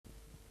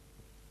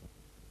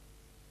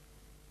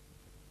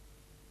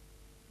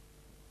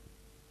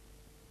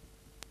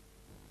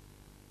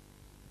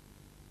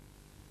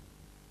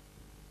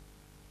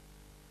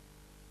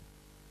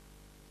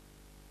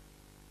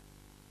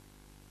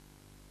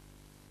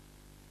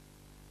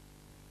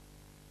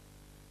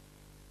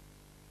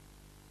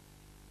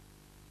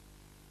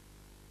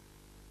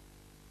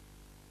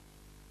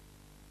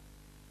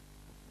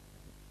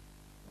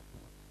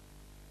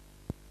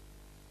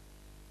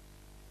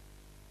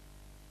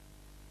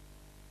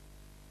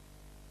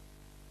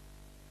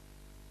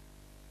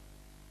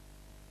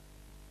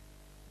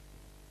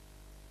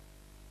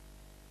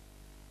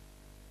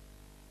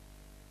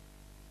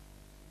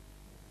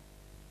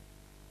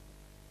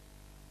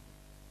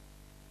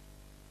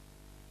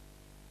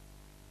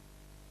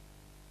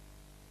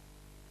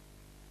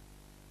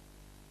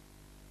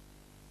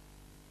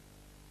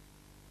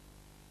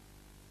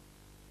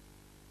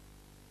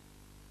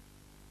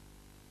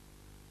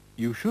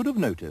You should have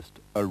noticed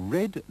a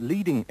red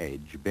leading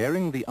edge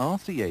bearing the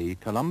RCA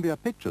Columbia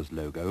Pictures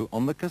logo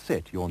on the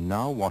cassette you're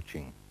now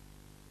watching.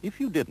 If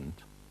you didn't,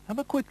 have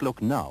a quick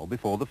look now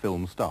before the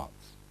film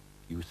starts.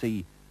 You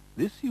see,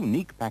 this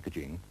unique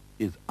packaging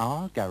is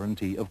our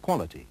guarantee of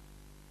quality.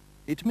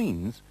 It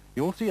means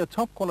you'll see a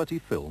top-quality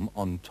film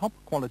on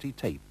top-quality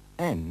tape,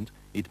 and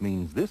it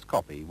means this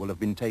copy will have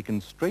been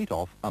taken straight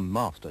off a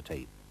master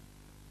tape.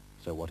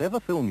 So whatever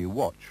film you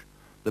watch,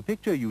 the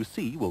picture you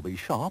see will be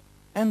sharp,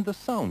 and the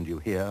sound you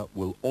hear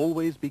will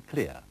always be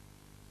clear.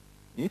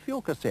 If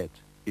your cassette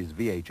is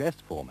VHS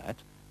format,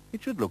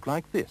 it should look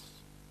like this,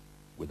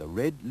 with a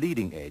red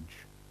leading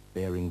edge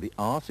bearing the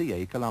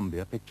RCA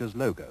Columbia Pictures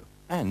logo,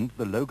 and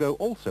the logo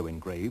also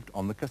engraved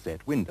on the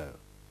cassette window.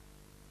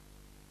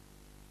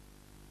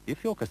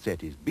 If your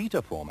cassette is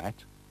beta format,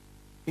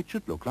 it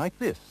should look like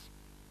this,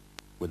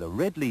 with a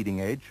red leading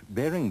edge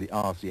bearing the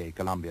RCA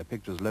Columbia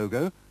Pictures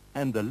logo,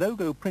 and the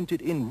logo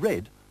printed in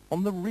red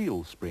on the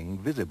reel spring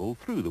visible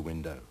through the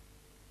window.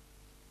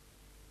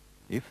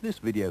 If this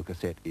video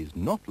cassette is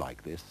not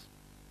like this,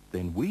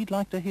 then we'd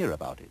like to hear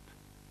about it.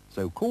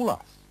 So call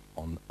us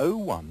on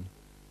 01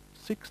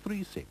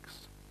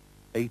 636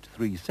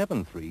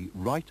 8373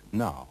 right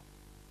now,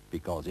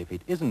 because if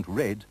it isn't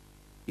red,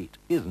 it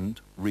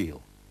isn't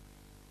real.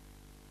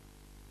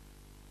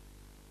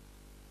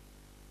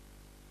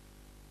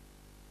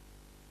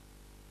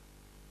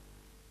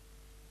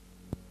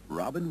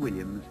 Robin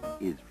Williams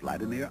is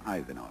Vladimir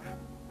Ivanov.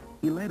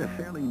 He led a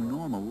fairly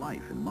normal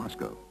life in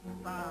Moscow.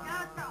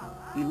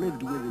 He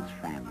lived with his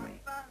family.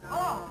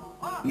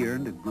 He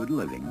earned a good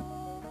living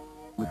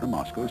with the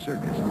Moscow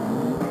circus.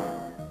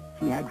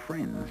 He had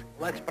friends.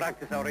 Let's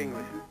practice our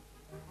English.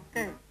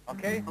 Okay.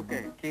 Okay?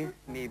 Okay. Kiss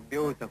me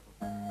beautiful.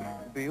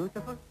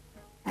 Beautiful?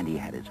 And he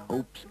had his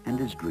hopes and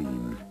his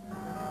dreams.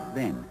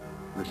 Then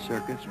the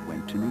circus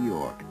went to New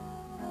York.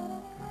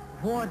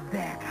 What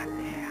there got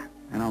there?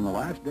 And on the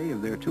last day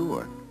of their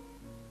tour,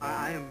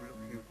 I am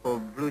looking for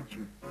blue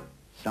juice.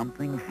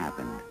 something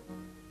happened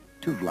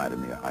to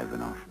Vladimir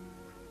Ivanov.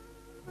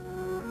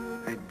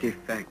 A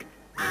defect.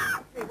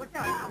 Hey, watch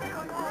out. What's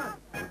going on?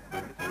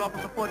 This is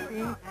Officer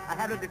 14. I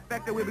have a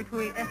defect that we're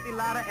between Estee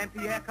Lauder and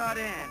Pierre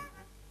Cardin.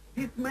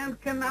 This man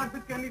cannot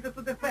pretend he's just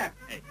a defect.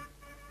 Hey,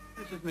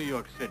 this is New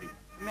York City.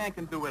 A man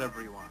can do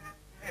whatever he wants.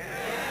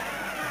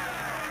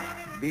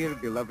 Dear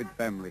beloved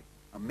family,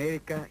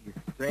 America is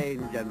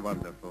strange and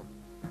wonderful.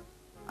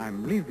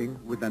 I'm living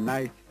with a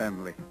nice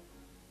family.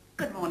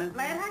 Good morning,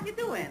 Vlad. How you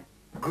doing?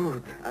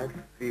 Good, I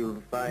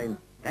feel fine.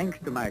 Thanks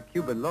to my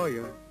Cuban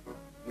lawyer.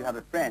 You have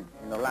a friend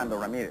in Orlando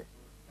Ramirez.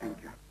 Thank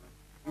you.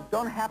 You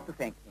don't have to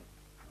thank me.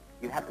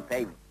 You have to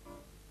pay me.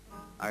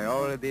 I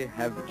already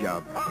have a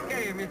job.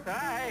 Okay, mister.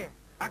 Hey,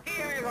 aquí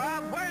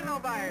amigo. Bueno,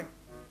 bye.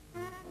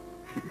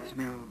 It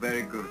smells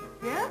very good.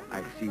 Yeah?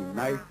 I see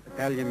nice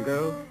Italian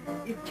girl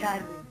You're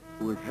charming.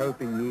 who is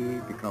helping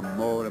me become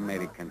more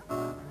American.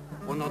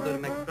 One order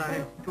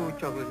McFries, 2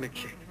 chocolate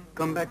milkshakes.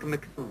 Come back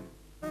soon.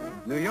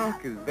 New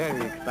York is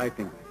very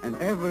exciting, and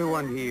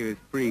everyone here is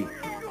free.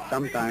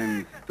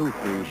 Sometimes too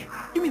free.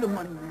 Give me the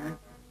money, man.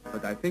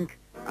 But I think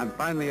I'm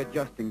finally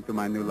adjusting to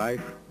my new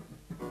life.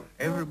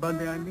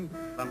 Everybody I meet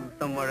from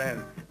somewhere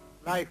else.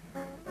 Life,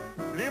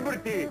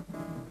 liberty,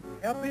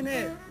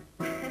 happiness.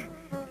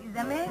 Is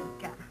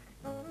America.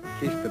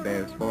 Kiss the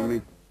bears for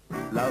me.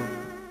 Love,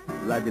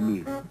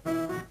 Vladimir.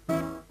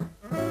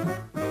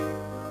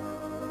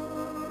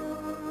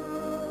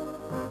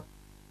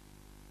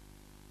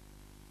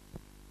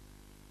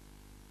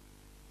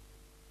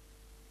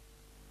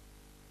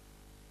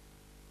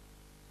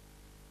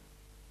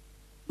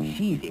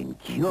 She's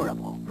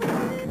incurable.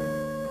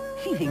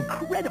 She's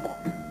incredible.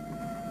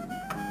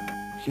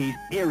 She's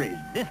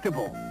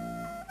irresistible.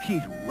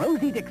 She's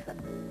Rosie Dixon,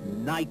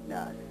 night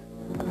nurse.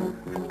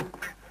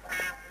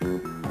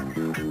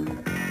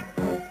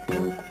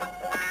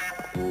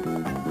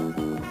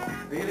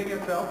 Feeling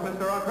yourself,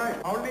 Mr. Arkwright?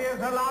 Only as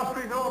a last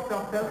resort,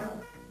 Doctor.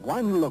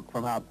 One look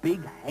from her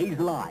big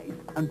hazel eyes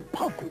and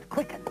pulses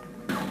quicken.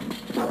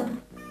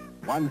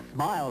 One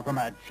smile from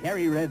her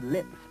cherry red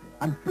lips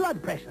and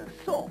blood pressure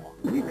soar.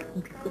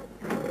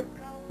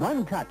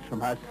 One touch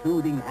from her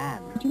soothing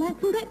hand Would you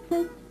like some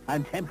breakfast?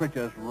 and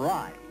temperatures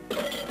rise.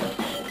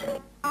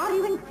 Are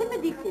you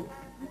intimidated?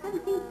 I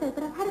don't think so,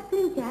 but I've had a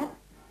flu jab.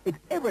 It's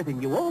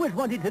everything you always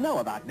wanted to know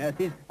about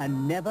nurses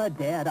and never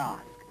dared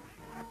ask.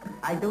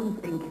 I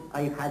don't think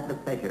I've had the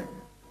pleasure.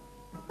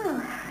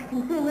 Well, I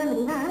can soon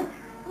remedy that.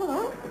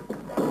 Hello?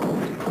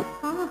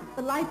 Ah,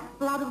 the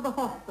lifeblood of the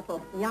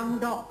hospital, the young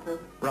doctors,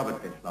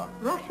 Robert Fitzlaw.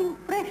 rushing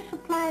fresh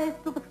supplies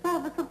to the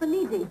service of the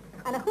needy,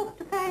 and I hope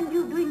to find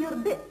you doing your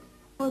bit.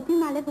 I'll do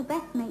my level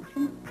best,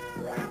 matron.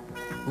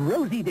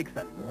 Rosie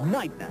Dixon,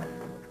 night nurse.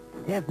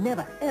 There's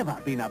never, ever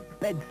been a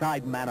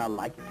bedside manner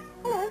like it.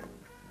 Hello.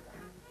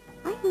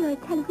 I hear you're a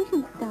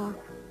television star.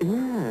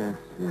 Yes.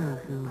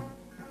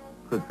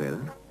 Could say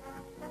that.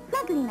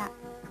 Smuggling that.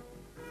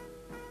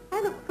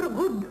 I look for a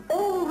good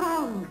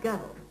all-round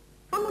girl.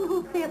 Someone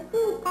who'll play a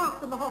full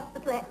part in the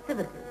hospital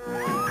activities.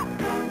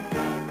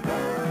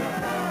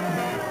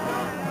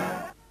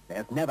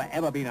 There's never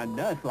ever been a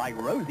nurse like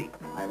Rosie.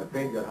 I'm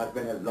afraid your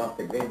husband has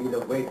lost a great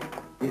deal of weight.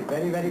 He's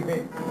very, very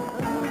fit.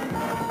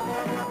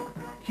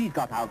 She's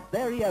got our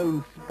very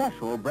own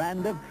special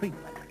brand of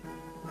treatment.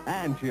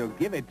 And she'll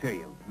give it to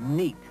you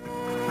neat.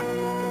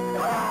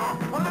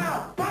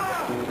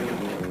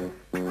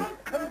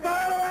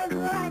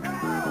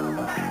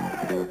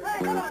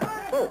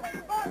 Oh,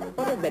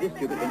 what a very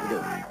stupid thing to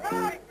do.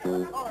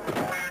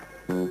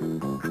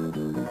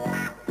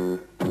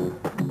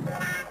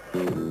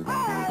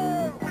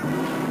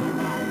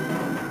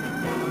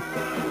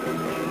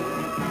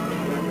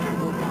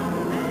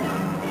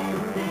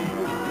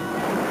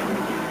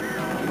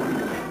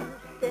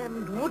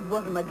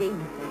 Woodworm again.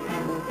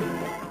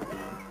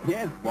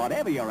 Yes,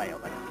 whatever your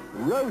ailment,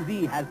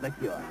 Rosie has the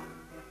cure.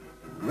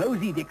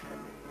 Rosie Dixon,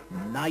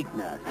 night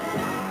nurse.